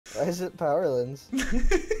Why is it Power Lens?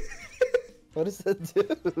 What does that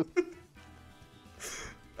do?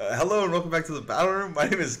 Hello and welcome back to the Battle Room. My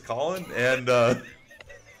name is Colin, and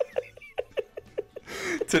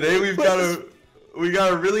today we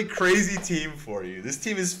got a really crazy team for you. This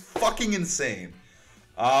team is fucking insane.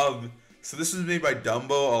 So this was made by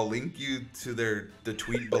Dumbo. I'll link you to the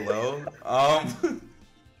tweet below.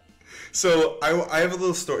 So I have a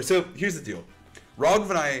little story. So here's the deal. Raghav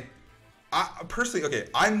and I personally, okay,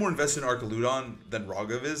 I'm more invested in Archaludon than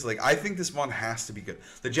Raghav is. Like, I think this mon has to be good.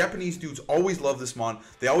 The Japanese dudes always love this mon.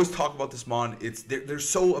 They always talk about this mon. They're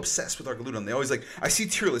so obsessed with Archaludon. They always, like, I see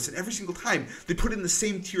tier lists, and every single time they put it in the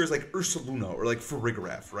same tier as, like, Ursaluna or, like,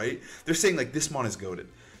 Farigiraf, right? They're saying, like, this mon is goated.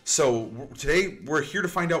 So today we're here to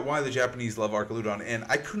find out why the Japanese love Archaludon, and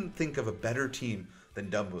I couldn't think of a better team than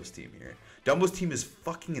Dumbo's team here. Dumbo's team is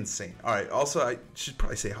fucking insane. All right, also I should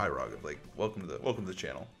probably say hi, Raghav. Like, welcome to the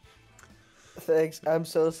channel. Thanks. I'm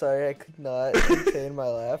so sorry. I could not contain my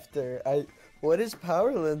laughter. What does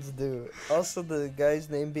Power Lens do? Also, the guy's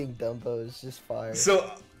name being Dumbo is just fire.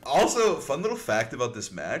 So, also, fun little fact about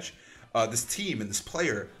this match. This team and this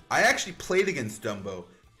player, I actually played against Dumbo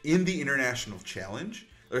in the International Challenge,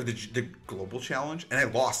 or the Global Challenge, and I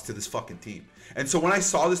lost to this fucking team. And so when I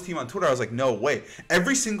saw this team on Twitter, I was like, no way.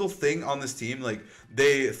 Every single thing on this team, like,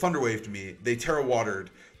 they Thunder Waved me, they Terra Watered,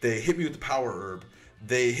 they hit me with the Power Herb,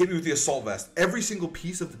 they hit me with the Assault Vest. Every single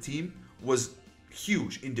piece of the team was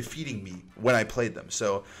huge in defeating me when I played them.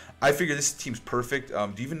 So I figure this team's perfect. Do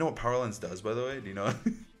you even know what Power Lens does, by the way? Do you know?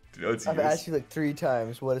 Do you know it's I've asked you like 3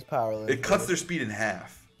 times. What is Power Lens? It cuts their speed in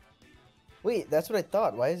half. Wait, that's what I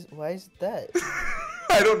thought. Why is that?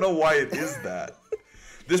 I don't know why it is that.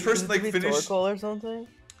 This person like finished rhetorical or something.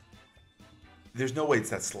 There's no way it's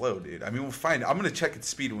that slow, dude. I mean, we'll find. I'm gonna check its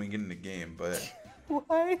speed when we get in the game, but.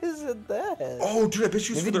 Why is it that? Oh, dude, I bet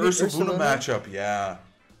you it's for the Ursaluna matchup. Yeah.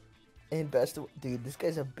 And dude, this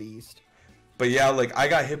guy's a beast. But yeah, like, I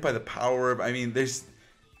got hit by the Power Herb. I mean, this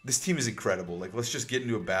team is incredible. Like, let's just get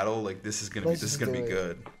into a battle. Like, this is gonna be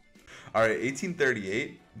good. All right,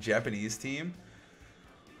 1838 Japanese team.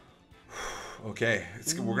 Okay,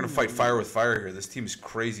 we're gonna fight fire with fire here. This team is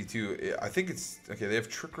crazy too. I think it's okay. They have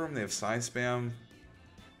Trick Room. They have Side Spam.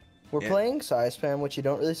 We're playing Side Spam, which you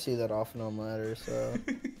don't really see that often on ladder. So.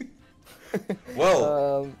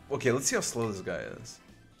 Well, okay. Let's see how slow this guy is.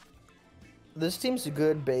 This team's a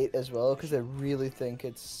good bait as well because I really think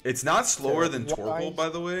it's. It's not slower than Torkoal, by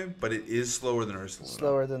the way, but it is slower than Ursaluna.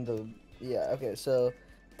 Slower than the Okay, so.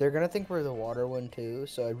 They're gonna think we're the water one too,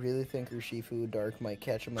 so I really think Urshifu Dark might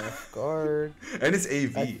catch him off guard. And it's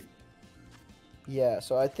AV. Yeah,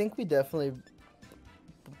 so I think we definitely.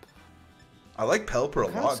 I like Pelipper a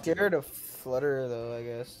lot. I'm scared of Flutter though, I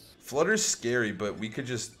guess. Flutter's scary, but we could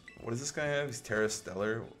just. What does this guy have? He's Terra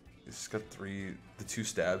Stellar. He's got the 2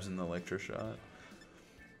 stabs and the Electro Shot.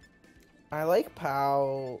 I like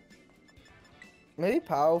Pow. Maybe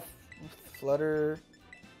Pow, Flutter.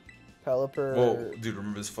 Pelipper. Whoa, dude,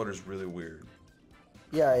 remember this Flutter's really weird.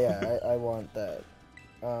 Yeah, I want that.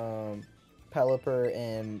 Pelipper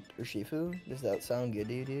and Urshifu. Does that sound good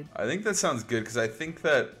to you, dude? I think that sounds good because I think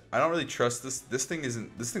that I don't really trust this. This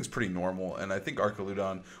thing's pretty normal, and I think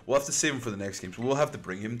Archaludon. We'll have to save him for the next game. So we'll have to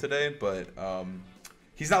bring him today, but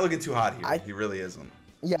he's not looking too hot here. He really isn't.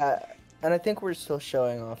 Yeah. And I think we're still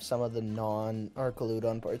showing off some of the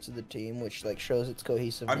non-Archaludon parts of the team, which like shows its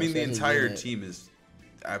cohesiveness. I mean, the entire team is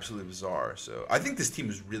absolutely bizarre. So I think this team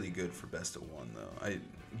is really good for best of 1 though.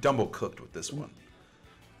 Dumbo cooked with this one.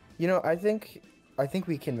 You know, I think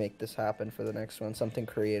we can make this happen for the next one. Something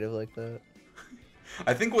creative like that.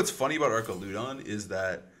 I think what's funny about Archaludon is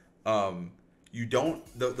that you don't.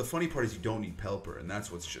 The funny part is you don't need Pelipper, and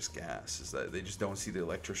that's what's just gas. Is that they just don't see the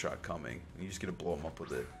Electro Shot coming, and you just gonna blow them up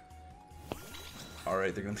with it. All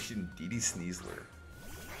right, they're gonna lead DD Sneasler.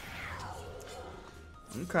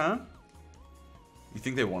 Okay. You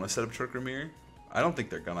think they want to set up Trick Room here? I don't think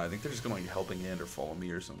they're gonna. I think they're just gonna like helping hand or follow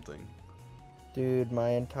me or something. Dude,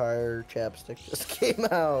 my entire chapstick just came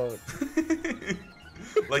out.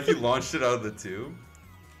 Like you launched it out of the tube?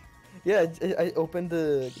 Yeah, I opened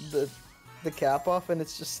the cap off and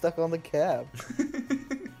it's just stuck on the cap.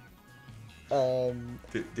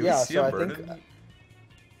 Did we see a burden?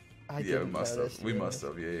 Yeah, we must have. We must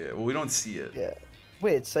have. Yeah. Well, we don't see it. Yeah.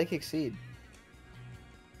 Wait, it's Psychic Seed.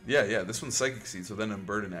 Yeah. This one's Psychic Seed, so then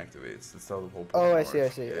Burden activates. That's how the whole. Oh, I see.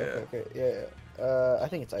 Yeah. Okay. Yeah. I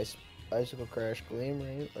think it's Icicle Crash Gleam,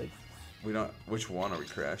 right? Like. We don't. Which one are we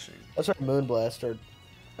crashing? Oh, sorry, Moonblast or,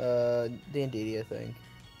 D&D, I think.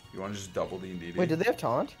 You want to just double D&D? Wait, did they have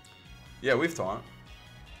taunt? Yeah, we have taunt.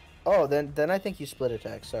 Oh, then I think you split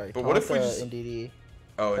attack. Sorry. But what if we just NDD?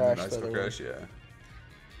 Oh, and then Icicle Crash, yeah.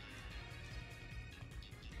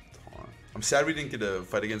 I'm sad we didn't get a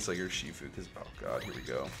fight against like your Shifu because oh god, here we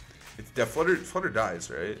go. It's that Flutter dies,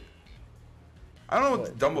 right? I don't know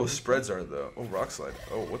what Dumbo's spreads are though. Oh, Rock Slide.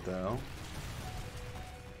 Oh, what the hell?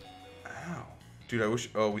 Ow. Dude, I wish.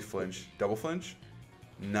 Oh, we flinch. Double flinch?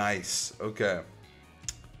 Nice. Okay.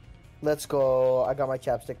 Let's go. I got my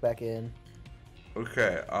chapstick back in.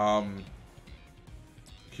 Okay.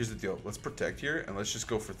 Here's the deal. Let's protect here and let's just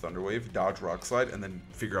go for Thunder Wave, dodge Rock Slide, and then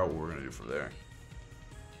figure out what we're gonna do from there.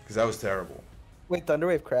 Because that was terrible. Wait,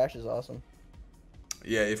 Thunderwave Crash is awesome.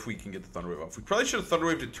 Yeah, if we can get the Thunder Wave off. We probably should have Thunder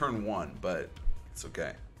Wave to turn 1, but it's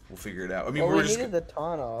okay. We'll figure it out. I mean, we just needed the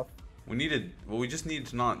taunt off. We just needed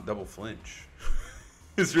to not double flinch.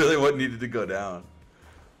 It's really what needed to go down.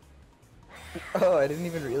 Oh, I didn't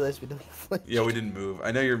even realize we double flinched. Yeah, we didn't move.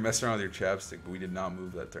 I know you're messing around with your chapstick, but we did not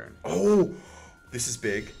move that turn. Oh, this is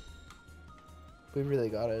big. We really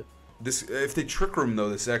got it. This, if they trick room though,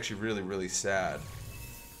 this is actually really, really sad.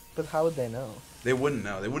 But how would they know? They wouldn't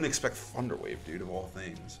know. They wouldn't expect Thunder Wave, dude, of all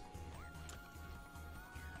things.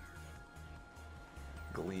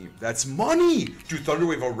 Gleam. That's money! Dude, Thunder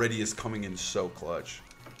Wave already is coming in so clutch.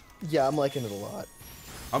 Yeah, I'm liking it a lot.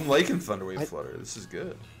 I'm liking Thunder Wave Flutter. This is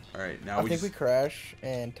good. Alright, now I think we crash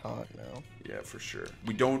and taunt now. Yeah, for sure.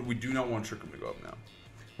 We do not want Trick Room to go up now.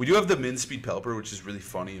 We do have the min speed Pelipper, which is really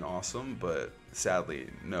funny and awesome, but sadly,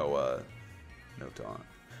 no taunt.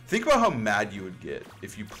 Think about how mad you would get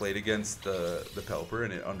if you played against the Pelipper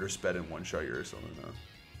and it undersped in one shot you or something.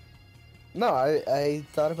 No, I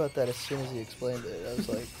thought about that as soon as he explained it. I was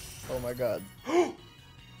like, oh my god.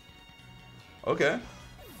 Okay.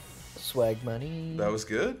 Swag money. That was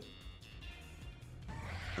good.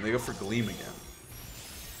 And they go for Gleam again.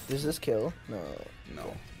 Does this kill? No.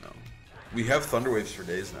 No. We have Thunder Waves for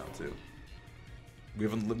days now too. We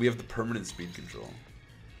have the permanent speed control.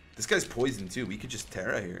 This guy's poisoned too. We could just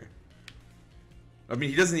Terra here. I mean,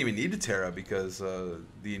 he doesn't even need to Terra because the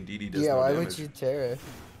Indeedee does no why damage. would you Terra?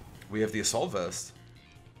 We have the Assault Vest.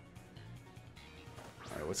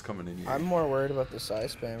 Alright, what's coming in here? I'm more worried about the Psy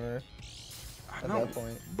Spammer I at know, that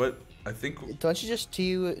point. but I think... Don't you just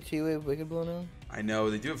T-Wave Wicked Blow now? I know,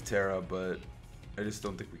 they do have Terra, but I just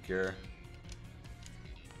don't think we care.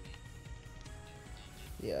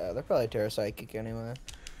 Yeah, they're probably Terra Psychic anyway.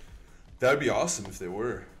 That would be awesome if they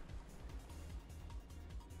were.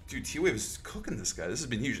 Dude, T-Wave is cooking this guy. This has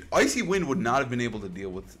been huge. Icy Wind would not have been able to deal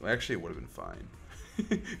with... Actually, it would have been fine.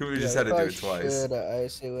 We just had to do it twice. Should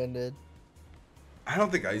Icy Winded. I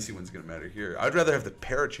don't think Icy Wind's going to matter here. I'd rather have the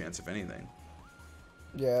Para chance, if anything.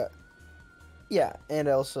 Yeah. Yeah, and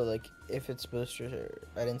also, like, if it's boosters,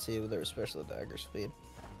 I didn't see there was special attack or speed.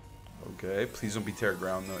 Okay, please don't be Terra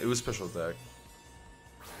Ground, though. It was special attack.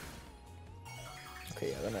 Okay,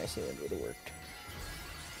 yeah, then Icy Wind would have worked.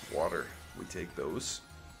 Water. We take those.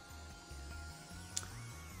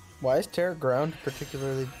 Why is Terra Ground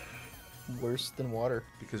particularly worse than water?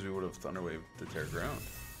 Because we would have Thunder Wave the Terra Ground.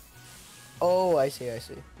 Oh, I see.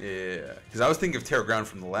 Yeah, because I was thinking of Terra Ground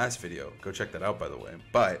from the last video. Go check that out, by the way.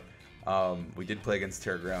 But we did play against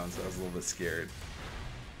Terra Ground, so I was a little bit scared.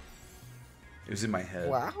 It was in my head.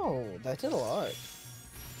 Wow, that did a lot.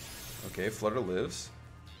 Okay, Flutter lives.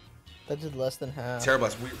 That did less than half. Terra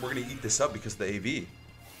Blast, we're going to eat this up because of the AV.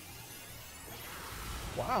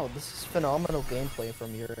 Wow, this is phenomenal gameplay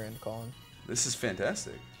from your end, Colin. This is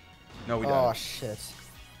fantastic. No, we Oh, died. shit.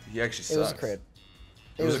 He actually sucks. It was a crit.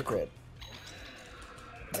 It was a crit.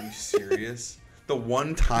 Are you serious? The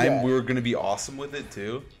one time we were going to be awesome with it,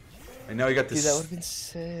 too? And now we got this... Dude, that would have been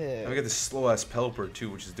sick. Now we got this slow-ass Pelipper, too,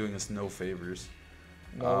 which is doing us no favors.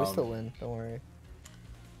 No, we still win. Don't worry.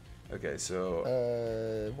 Okay,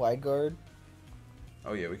 so... Wide Guard.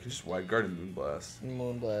 Oh, yeah, we can just Wide Guard and Moonblast.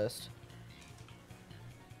 Moonblast.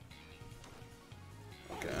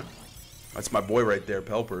 Okay. That's my boy right there,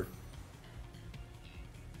 Pelipper.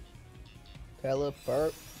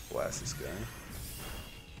 Pelipper. Blast this guy.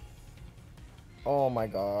 Oh my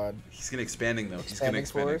god. He's gonna expanding though. He's gonna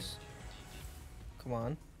expanding. Force. Come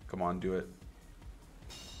on. Come on, do it.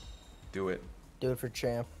 Do it. Do it for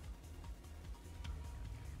champ.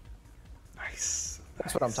 Nice.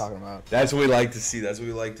 That's what I'm talking about. That's what we like to see. That's what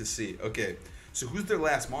we like to see. Okay. So who's their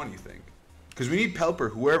last mon, you think? Because we need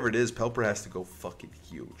Pelipper. Whoever it is, Pelipper has to go fucking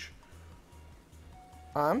huge.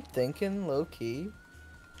 I'm thinking low key.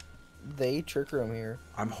 They Trick Room here.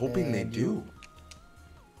 I'm hoping they do.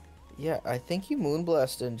 Yeah, I think you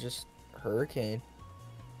Moonblast and just Hurricane.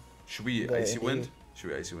 Should we Icy Wind? Should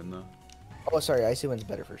we Icy Wind though? Oh, sorry, Icy Wind's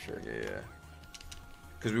better for sure. Yeah.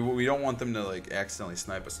 Because we don't want them to like accidentally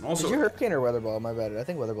snipe us. And also, did you Hurricane or Weather Ball? My bad. I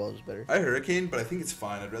think Weather Ball is better. I Hurricane, but I think it's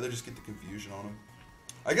fine. I'd rather just get the confusion on him.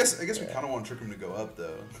 I guess we kind of want Trick Room to go up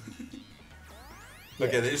though. Yeah.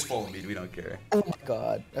 Okay, they just follow me. We don't care. Oh my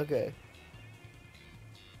god. Okay.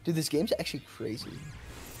 Dude, this game's actually crazy.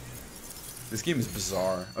 This game is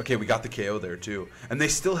bizarre. Okay, we got the KO there too, and they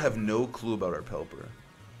still have no clue about our Pelipper.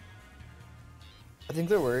 I think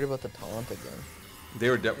they're worried about the taunt again. They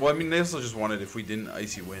were well. I mean, they also just wanted, if we didn't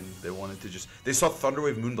Icy Wind, they wanted to just. They saw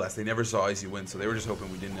Thunderwave Moonblast. They never saw Icy Wind, so they were just hoping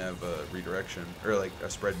we didn't have a redirection or like a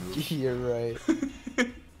spread move. You're right.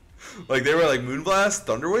 Like they were like Moonblast,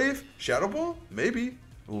 Thunderwave, Shadow Ball, maybe.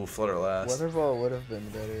 Ooh, Flutter Last. Weather Ball would have been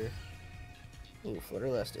better. Ooh, Flutter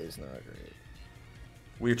Last is not great.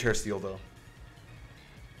 Weird Tear Steel though.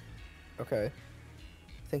 Okay.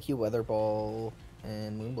 I think you Weather Ball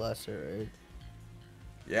and Moonblaster, right?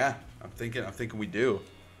 Yeah, I'm thinking we do.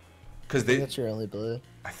 Cause That's your only blue.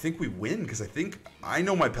 I think we win because I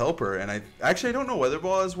know my Pelipper, and I don't know Weather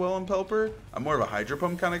Ball as well on Pelipper. I'm more of a Hydro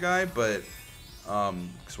Pump kind of guy, but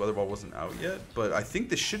because Weather Ball wasn't out yet. But I think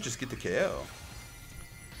this should just get the KO.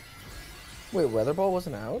 Wait, Weather Ball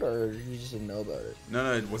wasn't out, or you just didn't know about it?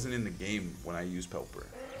 No, it wasn't in the game when I used Pelipper.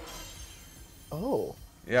 Oh.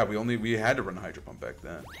 Yeah, we had to run Hydro Pump back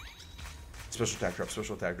then. Special attack drop,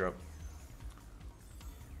 special attack drop.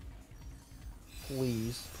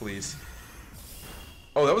 Please. Please.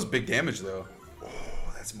 Oh, that was big damage though. Oh,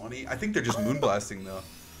 that's money. I think they're just Moonblasting though.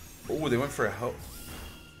 Oh, they went for a help.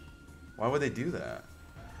 Why would they do that?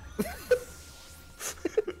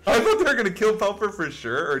 I thought they were gonna kill Pelipper for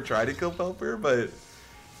sure, or try to kill Pelipper, but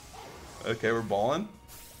okay, we're balling.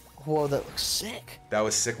 Whoa, that looks sick. That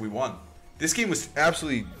was sick. We won. This game was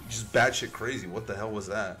absolutely just batshit crazy. What the hell was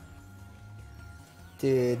that?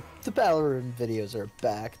 Dude, the Battle Room videos are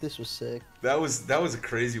back. This was sick. That was a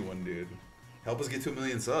crazy one, dude. Help us get to 1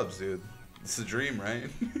 million subs, dude. It's a dream, right?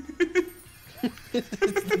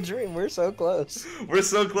 It's the dream. We're so close. We're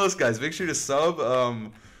so close, guys. Make sure to sub.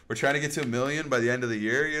 We're trying to get to 1 million by the end of the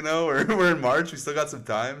year. You know, we're in March. We still got some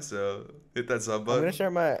time, so hit that sub button. I'm gonna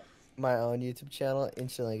start my own YouTube channel.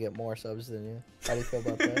 Instantly get more subs than you. How do you feel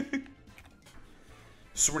about that?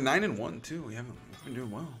 So we're 9-1 too. We've been doing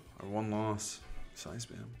well. Our one loss. Size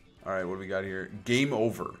spam. All right, what do we got here? Game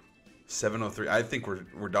over. 7:03. I think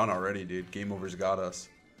we're done already, dude. Game over's got us.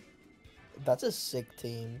 That's a sick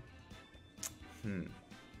team.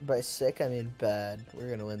 By sick, I mean bad. We're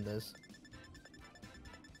gonna win this.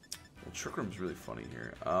 Well, Trick Room's really funny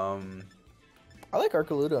here. I like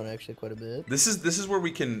Archaludon actually quite a bit. This is where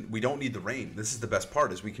we don't need the rain. This is the best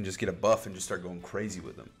part, is we can just get a buff and just start going crazy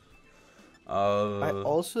with them. I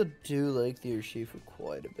also do like the Urshifu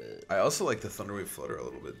quite a bit. I also like the Thunderwave Flutter a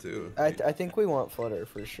little bit too. I think we want Flutter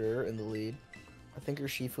for sure in the lead. I think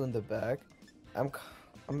Urshifu in the back. I'm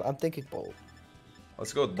thinking Bolt.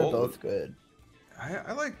 Let's go with They're Bolt. both good.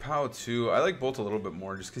 I like Pow too. I like Bolt a little bit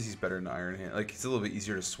more just because he's better than Iron Hand. Like, he's a little bit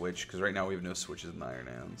easier to switch because right now we have no switches in Iron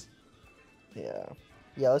Hands. Yeah,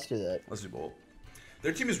 let's do that. Let's do Bolt.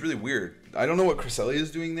 Their team is really weird. I don't know what Cresselia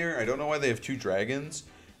is doing there. I don't know why they have 2 dragons.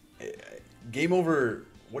 Game over.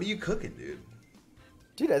 What are you cooking, dude?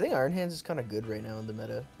 Dude, I think Iron Hands is kind of good right now in the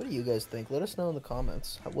meta. What do you guys think? Let us know in the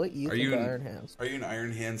comments. What you think of Iron Hands. Are you an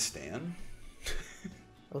Iron Hand stan?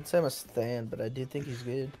 I wouldn't say I'm a stan, but I do think he's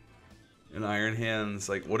good. An Iron Hands,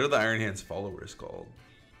 like, what are the Iron Hands followers called?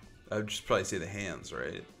 I would just probably say the hands,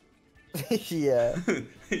 right? Yeah.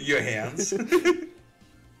 Your hands?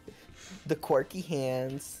 The quirky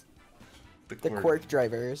hands. The quirk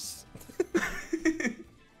drivers.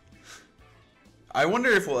 I wonder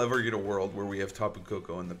if we'll ever get a world where we have Tapu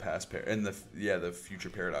Koko in the past the future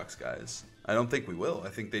Paradox guys. I don't think we will. I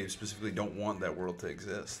think they specifically don't want that world to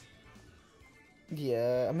exist.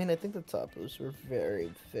 Yeah, I mean, I think the Tapus were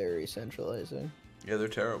very, very centralizing. Yeah, they're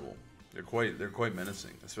terrible. They're quite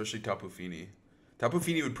menacing, especially Tapu Fini. Tapu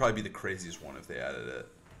Fini would probably be the craziest one if they added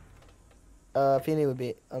it. Fini would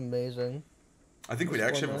be amazing. I think we'd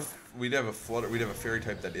actually have a flutter. We'd have a fairy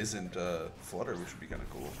type that isn't flutter, which would be kind of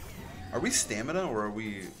cool. Are we stamina or are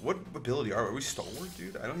we? What ability are we? Are we stalwart,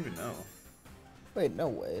 dude? I don't even know. Wait, no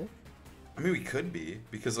way. I mean, we could be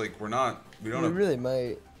because like we don't. We have, really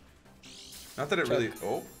might. Not that it really.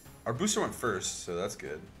 Oh, our booster went first, so that's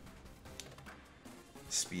good.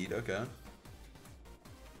 Speed, okay.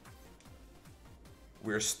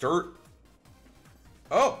 We're sturt.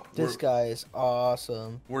 Oh, this guy is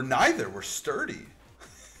awesome. We're neither. We're sturdy.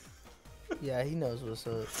 Yeah, he knows what's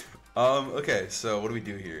up. Okay, so what do we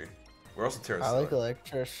do here? We're also Terra Stellar. I like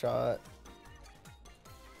Electro Shot.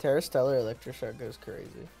 Terra Stellar Electro Shot goes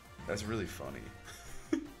crazy. That's really funny.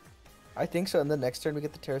 I think so. In the next turn, we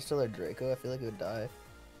get the Terra Stellar Draco. I feel like it would die.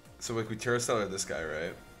 So like we Terra Stellar this guy,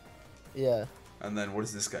 right? Yeah. And then what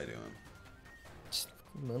is this guy doing? Just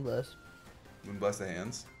Moonblast. Moonblast the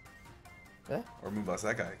hands? Yeah. Or Moonblast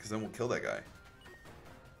that guy, because then we'll kill that guy.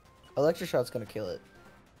 Electric Shot's gonna kill it.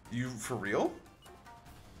 You for real?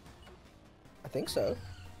 I think so.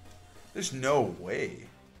 There's no way.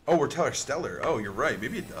 Oh, we're Teller Stellar. Oh, you're right.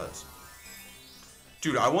 Maybe it does.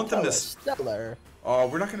 Dude, I want them to. Stellar. Oh,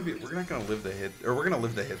 we're not gonna live the hit, or we're gonna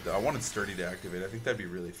live the hit though. I wanted Sturdy to activate. I think that'd be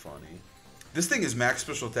really funny. This thing is max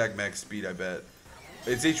special attack, max speed. I bet.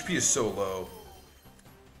 Its HP is so low.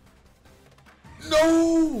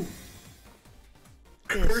 No!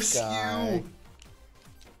 Curse you!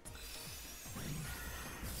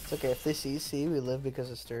 It's okay, if they CC, we live because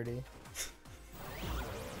of Sturdy.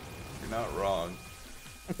 You're not wrong.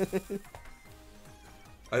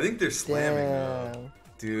 I think they're slamming though.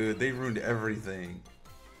 Dude, they ruined everything.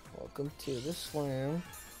 Welcome to the slam.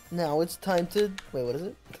 Now it's time to... Wait, what is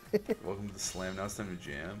it? Welcome to the slam. Now it's time to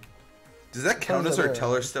jam. Does that count as our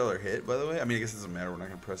Teller Stellar hit, by the way? I mean, I guess it doesn't matter. We're not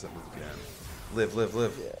going to press that move again. Live, live,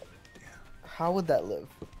 live. Yeah. How would that live?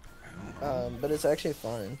 I don't know. But it's actually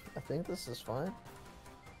fine. I think this is fine.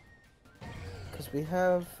 Because we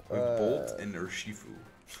have... Bolt and Urshifu.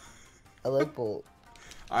 I like Bolt.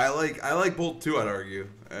 I like Bolt too, I'd argue.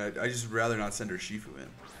 I just rather not send Urshifu in.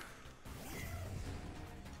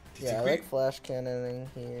 Yeah, I like Flash Cannoning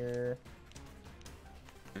here.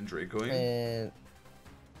 And Dracoing. And...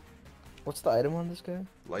 What's the item on this guy?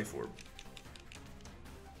 Life Orb.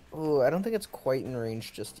 Oh, I don't think it's quite in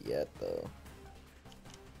range just yet, though.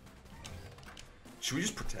 Should we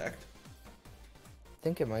just protect? I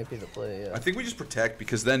think it might be the play, yeah. I think we just protect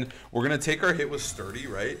because then we're going to take our hit with Sturdy,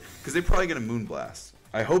 right? Because they're probably going to Moonblast.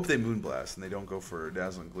 I hope they Moonblast and they don't go for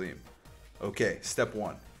Dazzling Gleam. Okay, step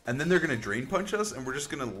one. And then they're going to Drain Punch us and we're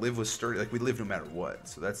just going to live with Sturdy. Like, we live no matter what.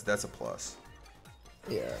 So that's a plus.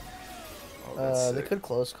 Yeah. Oh, they could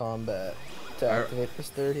close combat to activate the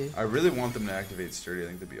Sturdy. I really want them to activate Sturdy. I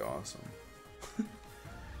think that'd be awesome.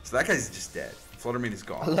 So that guy's just dead. Fluttermane is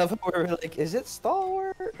gone. I love how we're like, is it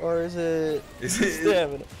Stalwart or is it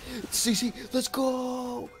Stamina? CC, let's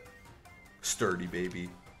go! Sturdy, baby.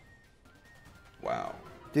 Wow.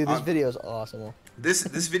 Dude, this video is awesome. This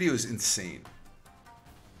video is insane.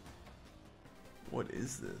 What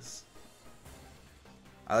is this?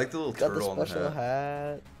 I like the little turtle on the hat. Special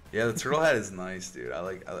hat. Yeah, the turtle hat is nice, dude. I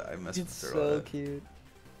mess with the turtle hat. It's so cute.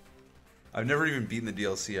 I've never even beaten the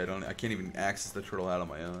DLC. I can't even access the turtle hat on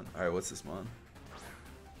my own. All right, what's this one?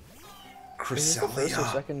 Is this the first or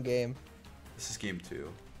second game? This is game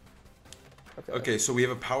 2. Okay, so we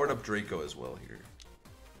have a powered up Draco as well here.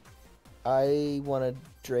 I want to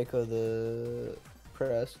Draco the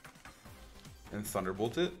press. And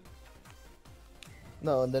Thunderbolt it?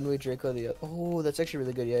 No, and then we Draco the... Oh, that's actually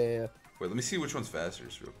really good. Yeah. Wait, let me see which one's faster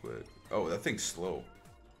just real quick. Oh, that thing's slow.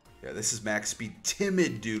 Yeah, this is max speed.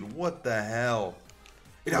 Timid, dude. What the hell?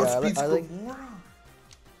 It outspeeds Gavora.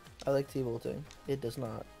 I like T-bolting. It does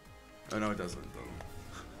not. Oh, no, it doesn't.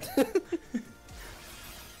 Do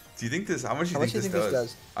you think this... How much do you think this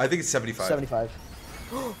does? I think it's 75. 75.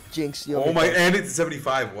 Jinx. Oh my... And it's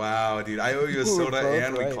 75. Wow, dude. I owe you a soda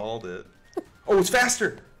and we called it. Oh, it's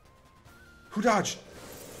faster. Who dodged?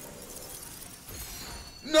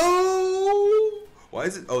 No! Why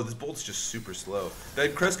is it? Oh, this bolt's just super slow.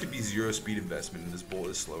 That crest could be 0 speed investment, and this bolt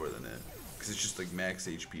is slower than it because it's just like max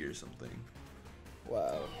HP or something.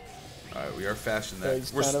 Wow. All right, we are faster than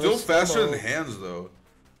that. We're still faster than Hands though.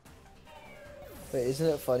 Wait, isn't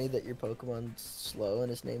it funny that your Pokemon's slow and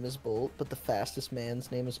his name is Bolt, but the fastest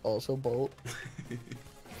man's name is also Bolt?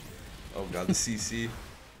 Oh god, the CC.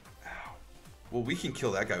 Ow. Well, we can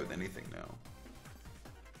kill that guy with anything now.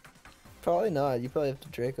 Probably not. You probably have to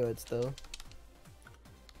Draco it still.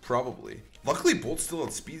 Probably. Luckily, Bolt still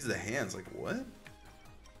outspeeds the Hands. Like, what?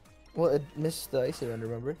 Well, it missed the Icy Wind,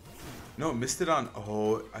 remember? No, it missed it on...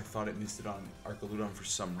 Oh, I thought it missed it on Archaludon for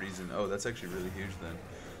some reason. Oh, that's actually really huge then.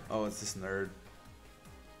 Oh, it's this nerd.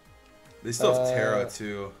 They still have Terra,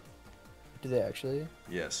 too. Do they actually?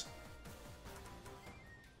 Yes.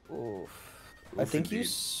 Oof. I think indeed.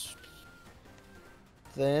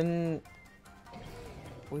 Then...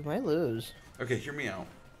 We might lose. Okay, hear me out.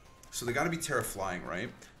 So they gotta be Terra flying, right?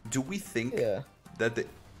 Do we think that they...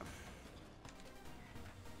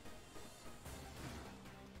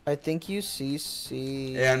 I think you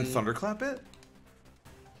CC... And Thunderclap it?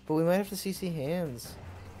 But we might have to CC Hands.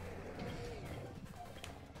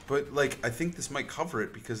 But, like, I think this might cover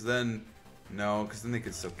it because then... No, because then they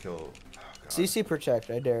could still kill... Oh, God. CC Protect,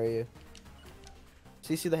 I dare you.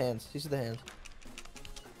 CC the Hands. CC the Hands.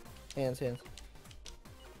 Hands.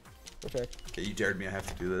 Protect. Okay, you dared me. I have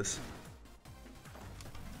to do this.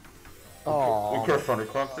 Oh. We could have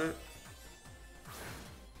Thunderclapped it.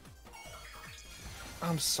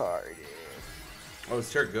 I'm sorry, dude. Oh,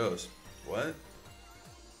 it's Terra Ghost. What?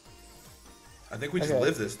 I think we just Okay.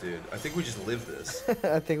 live this, dude. I think we just live this.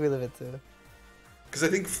 I think we live it too. Because I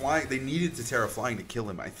think flying, they needed to Terra flying to kill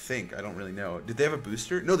him, I think. I don't really know. Did they have a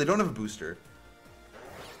booster? No, they don't have a booster.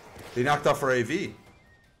 They knocked off our AV.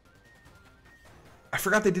 I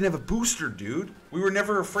forgot they didn't have a booster, dude. We were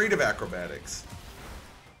never afraid of acrobatics.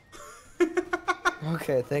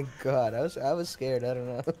 Okay, thank God. I was scared. I don't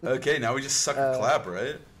know. Okay, now we just suck a clap,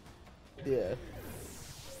 right? Yeah.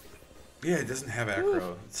 Yeah, it doesn't have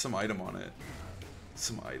acro. It's some item on it.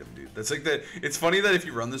 Some item, dude. That's like that. It's funny that if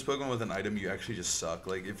you run this Pokemon with an item, you actually just suck.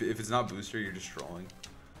 Like if it's not booster, you're just trolling.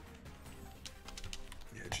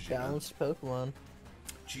 Yeah, GG. Balanced Pokemon.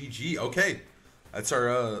 GG. Okay, that's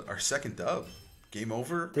our second dub. Game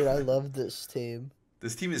over. Dude, I love this team.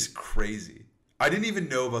 This team is crazy. I didn't even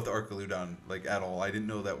know about the Archaludon like at all. I didn't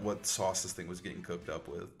know that what sauce this thing was getting cooked up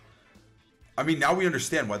with. I mean, now we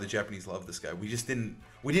understand why the Japanese love this guy. We just didn't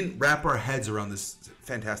wrap our heads around this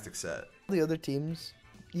fantastic set. The other teams,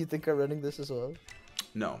 you think are running this as well?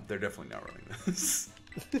 No, they're definitely not running this.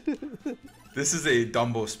 This is a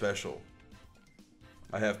Dumbo special.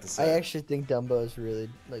 I have to say. I actually think Dumbo is really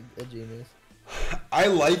like a genius. I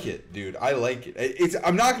like it, dude. I like it.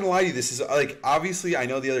 I'm not gonna lie to you. This is like obviously I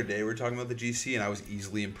know the other day we were talking about the GC and I was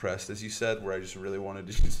easily impressed, as you said, where I just really wanted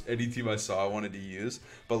to use any team I saw I wanted to use.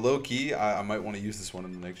 But low key, I might want to use this one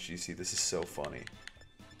in the next GC. This is so funny.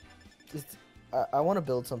 I want to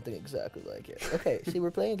build something exactly like it. Okay, see, we're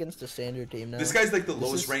playing against a standard team now. This guy's like the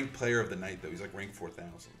lowest ranked player of the night, though. He's like ranked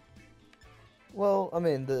 4,000. Well, I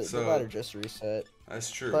mean, the ladder just reset. That's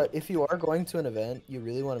true. But if you are going to an event, you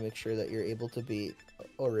really want to make sure that you're able to beat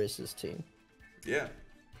Oris's team. Yeah.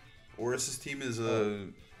 Oris's team is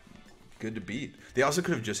good to beat. They also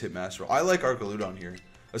could have just hit Master Roll. I like Archaludon here,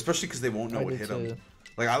 especially because they won't know what hit him.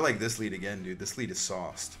 Like, I like this lead again, dude. This lead is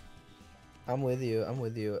sauced. I'm with you. I'm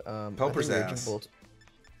with you. Pelper's I think ass. Bolt,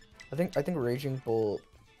 I think Raging Bolt,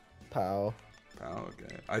 Pow. Oh,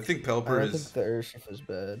 okay. I think Pelper I think the Urshifu was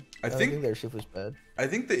bad. I think the Urshifu was bad. I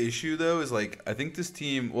think the issue though is like I think this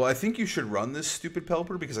team. Well, I think you should run this stupid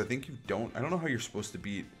Pelper because I think you don't. I don't know how you're supposed to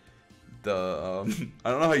beat the. I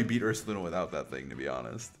don't know how you beat Archaludon without that thing. To be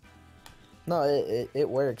honest. No, it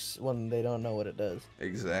works when they don't know what it does.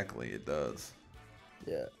 Exactly, it does.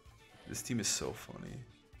 Yeah. This team is so funny.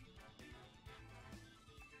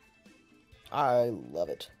 I love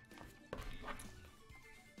it.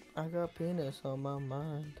 I got penis on my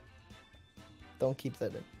mind. Don't keep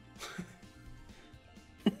that in.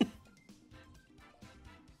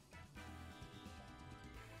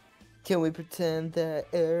 Can we pretend that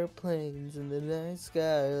airplanes in the night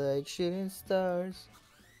sky like shooting stars?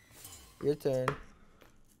 Your turn.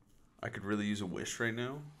 I could really use a wish right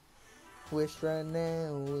now. Wish right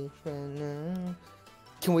now, wish right now.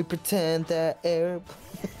 Can we pretend that airplane...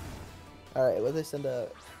 Alright, what did they send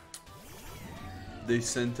out? They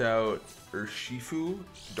sent out Urshifu,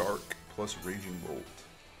 Dark, plus Raging Bolt.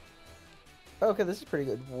 Okay, this is pretty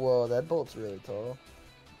good. Whoa, that bolt's really tall.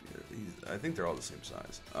 Yeah, I think they're all the same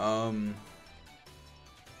size. I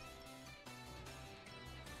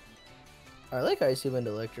like Icy Wind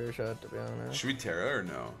Electro Shot, to be honest. Should we Terra or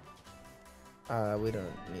no? We don't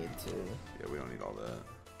need to. Yeah, we don't need all that.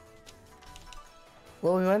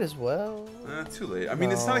 Well, we might as well. Too late. I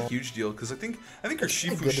mean, it's not a huge deal because I think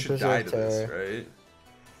Urshifu good should die to Berserk this, right?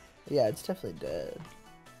 Yeah, it's definitely dead.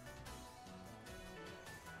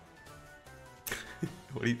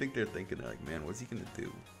 What do you think they're thinking? They're like, man, what's he gonna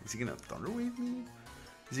do? Is he gonna Thunder Wave me?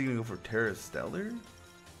 Is he gonna go for Terra Stellar?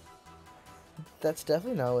 That's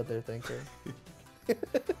definitely not what they're thinking.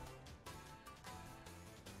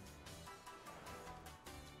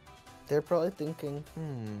 They're probably thinking,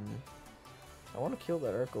 I want to kill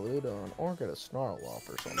that Archaludon or get a Snarloff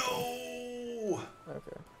or something. No!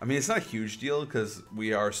 Okay. I mean, it's not a huge deal because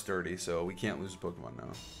we are sturdy, so we can't lose Pokemon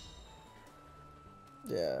now.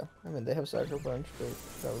 Yeah, I mean, they have Psycho Punch, but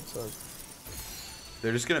that would suck.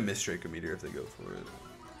 They're just gonna miss Draco Meteor if they go for it.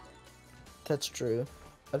 That's true.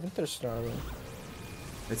 I think they're Snarling.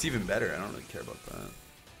 It's even better. I don't really care about that.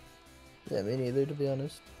 Yeah, me neither, to be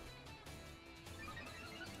honest.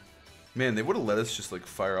 Man, they would have let us just like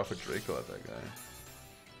fire off a Draco at that guy.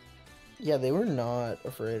 Yeah, they were not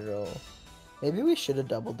afraid at all. Maybe we should have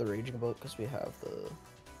doubled the Raging Bolt because we have the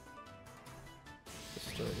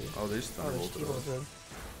sturdy. Oh, there's Thunderbolt. T-Bolt.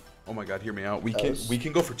 Oh my god, hear me out. We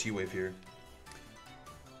can go for T-Wave here.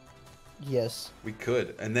 Yes. We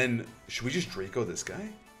could. And then, should we just Draco this guy?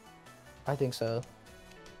 I think so.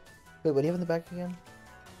 Wait, what do you have in the back again?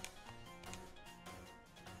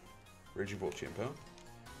 Raging Bolt chien-pao?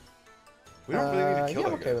 We don't really need to kill yeah,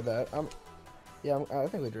 that I'm okay guy. with that. I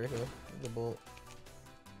think we Draco the Bolt.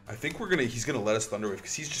 I think he's gonna let us Thunder Wave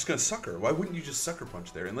because he's just gonna sucker. Why wouldn't you just sucker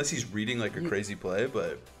punch there? Unless he's reading like a crazy play,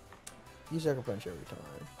 but You sucker punch every time.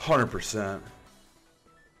 100%.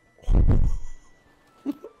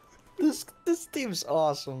 This team's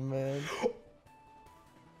awesome, man.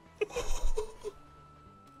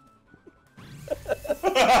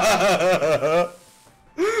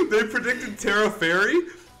 They predicted Terra Fairy,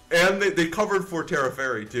 and they covered for Terra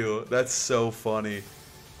Fairy too. That's so funny.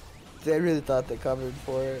 They really thought they covered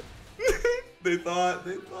for it. They thought.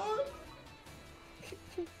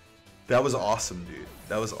 That was awesome, dude.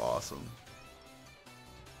 That was awesome.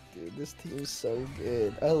 Dude, this team's so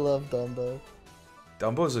good. I love Dumbo.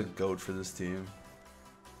 Dumbo's a goat for this team.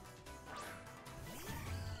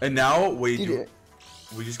 And now, wait, Dude,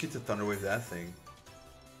 we just get to Thunder Wave that thing.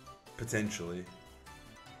 Potentially.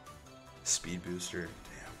 Speed booster.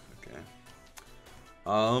 Damn,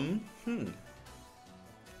 okay.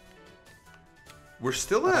 We're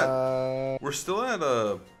still at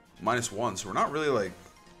 -1, so we're not really like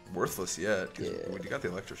worthless yet. 'Cause we got the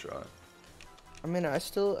Electroshot. I mean, I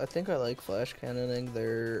think I like flash cannoning.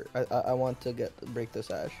 I want to break the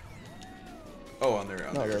sash. Oh, on their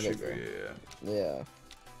there Shifu, yeah. Yeah,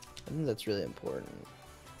 I think that's really important.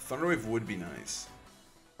 Thunder Wave would be nice.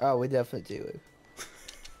 Oh, we definitely do.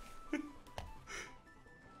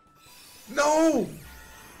 No!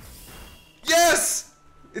 Yes!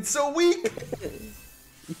 It's so weak!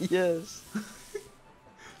 Yes.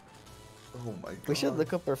 Oh my god. We should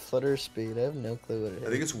look up our flutter speed. I have no clue what it is. I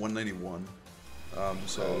think it's 191.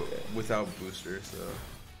 Without booster, so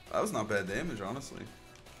that was not bad damage, honestly.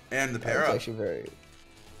 And the para. That's actually very.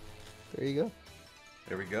 There you go.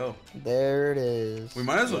 There we go. There it is. We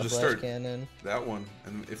might as well just start cannon. that one,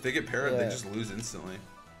 and if they get parried, they just lose instantly.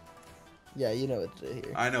 Yeah, you know what to do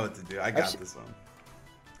here. I know what to do. I got this one.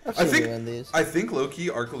 I think low-key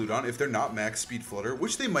Archaludon, if they're not max speed flutter,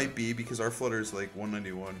 which they might be because our flutter is like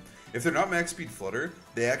 191. If they're not max speed flutter,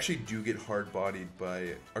 they actually do get hard bodied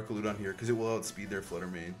by Archaludon here because it will outspeed their flutter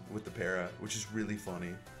main with the para, which is really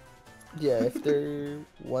funny. Yeah, if they're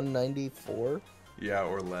 194. Yeah,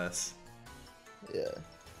 or less. Yeah.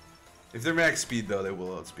 If they're max speed though, they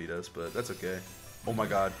will outspeed us, but that's okay. Oh my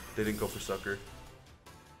god, they didn't go for sucker.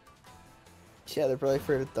 Yeah, they're probably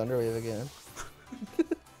afraid of Thunder Wave again.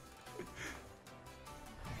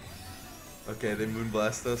 Okay, they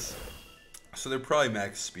Moonblast us. So they're probably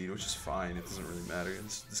max speed, which is fine. It doesn't really matter.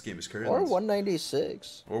 This game is current. Or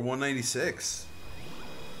 196. Or 196.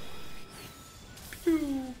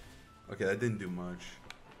 Pew. Okay, that didn't do much.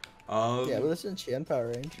 Yeah, but it's in chien-pao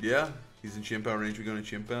range. Yeah, he's in chien-pao range. We go to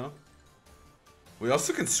chien-pao. We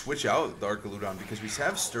also can switch out the Archaludon because we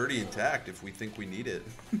have Sturdy intact if we think we need it.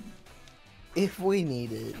 If we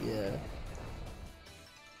need it, yeah.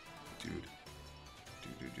 Dude.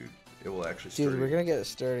 It will actually Sturdy. Dude, we're gonna get a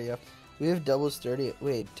Sturdy up. We have double Sturdy.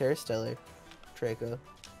 Wait, Terrastellar. Draco.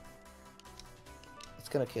 It's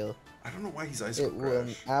gonna kill. I don't know why he's Icicle It will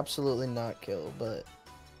Crash. absolutely not kill, but...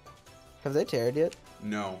 Have they teared yet?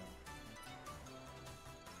 No.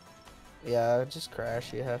 Yeah, just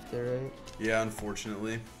crash. You have to, right? Yeah,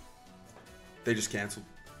 unfortunately. They just canceled.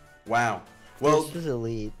 Wow. Well, this is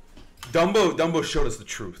elite. Dumbo showed us the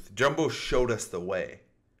truth. Jumbo showed us the way.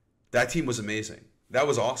 That team was amazing. That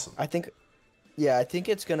was awesome. I think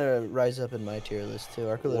it's gonna rise up in my tier list too.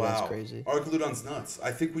 Archaludon's crazy. Archaludon's nuts.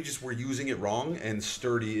 I think we just were using it wrong, and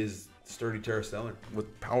Sturdy is Sturdy Terrastellar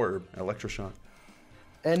with power Electroshock.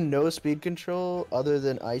 And no speed control other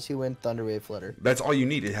than Icy Wind, Thunder Wave, Flutter. That's all you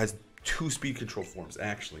need. It has 2 speed control forms,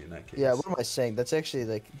 actually, in that case. Yeah, what am I saying? That's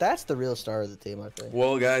actually, that's the real star of the team, I think.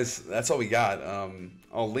 Well, guys, that's all we got.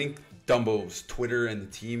 I'll link Dumbo's Twitter and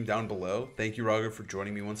the team down below. Thank you, Raghav, for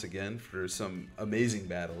joining me once again for some amazing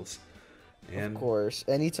battles. And, of course.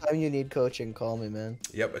 Anytime you need coaching, call me, man.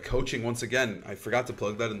 Yep, coaching once again. I forgot to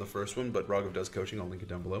plug that in the first one, but Raghav does coaching. I'll link it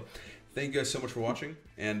down below. Thank you guys so much for watching,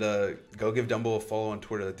 and go give Dumbo a follow on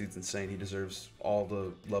Twitter. That dude's insane. He deserves all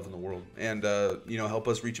the love in the world, and help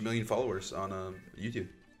us reach 1 million followers on YouTube.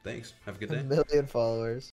 Thanks. Have a good day. 1 million followers.